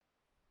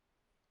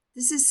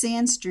This is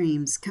Sand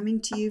Streams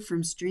coming to you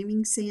from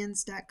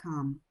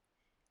streamingsands.com.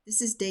 This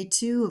is day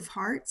 2 of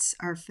Hearts,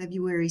 our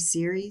February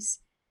series,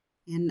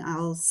 and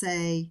I'll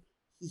say,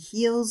 He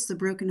heals the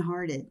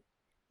brokenhearted.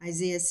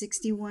 Isaiah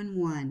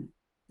 61:1.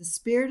 The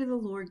Spirit of the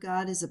Lord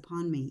God is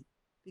upon me,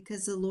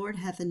 because the Lord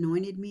hath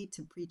anointed me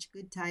to preach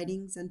good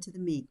tidings unto the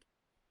meek.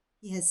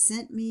 He has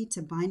sent me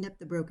to bind up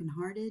the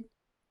brokenhearted,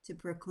 to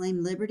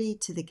proclaim liberty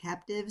to the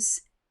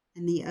captives,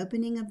 and the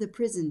opening of the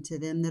prison to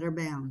them that are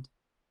bound.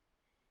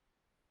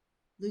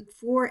 Luke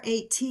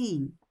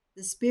 4:18.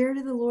 The Spirit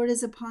of the Lord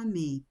is upon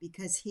me,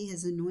 because he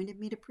has anointed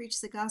me to preach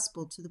the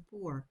gospel to the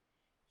poor.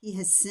 He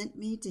has sent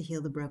me to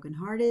heal the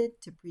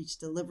brokenhearted, to preach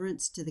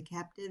deliverance to the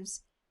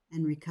captives,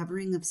 and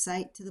recovering of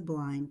sight to the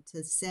blind,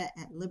 to set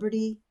at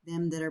liberty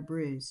them that are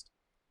bruised.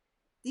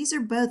 These are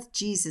both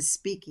Jesus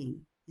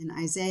speaking in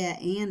Isaiah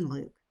and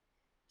Luke.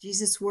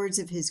 Jesus' words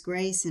of his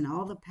grace and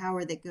all the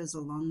power that goes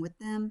along with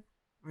them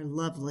are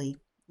lovely.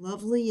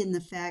 Lovely in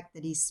the fact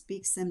that he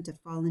speaks them to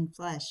fallen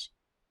flesh,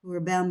 who are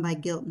bound by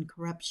guilt and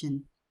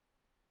corruption.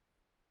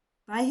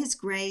 By his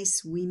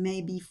grace, we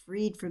may be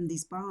freed from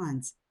these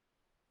bonds.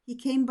 He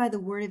came by the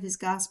word of his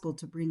gospel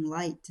to bring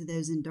light to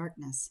those in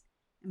darkness,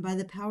 and by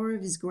the power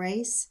of his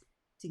grace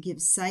to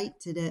give sight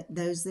to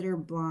those that are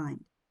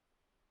blind.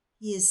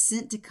 He is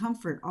sent to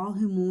comfort all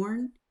who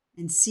mourn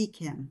and seek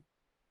him,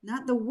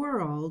 not the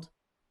world,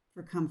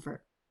 for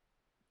comfort.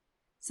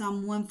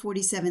 Psalm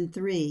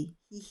 147:3,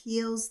 He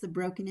heals the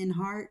broken in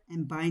heart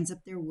and binds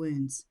up their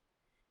wounds.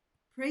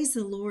 Praise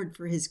the Lord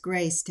for his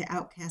grace to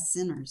outcast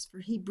sinners, for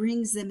he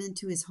brings them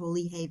into his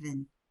holy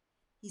haven.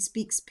 He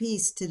speaks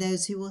peace to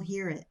those who will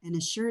hear it and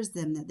assures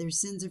them that their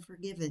sins are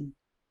forgiven.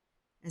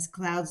 As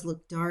clouds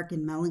look dark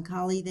and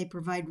melancholy, they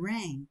provide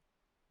rain,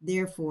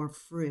 therefore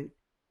fruit.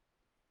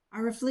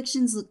 Our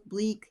afflictions look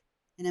bleak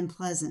and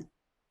unpleasant,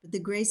 but the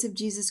grace of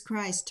Jesus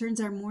Christ turns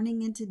our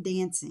mourning into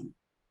dancing,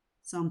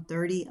 Psalm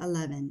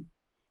 30:11,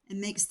 and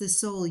makes the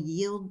soul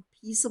yield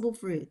peaceable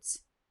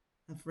fruits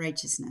of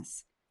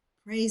righteousness.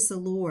 Praise the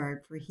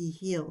Lord, for he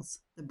heals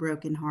the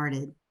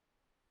brokenhearted.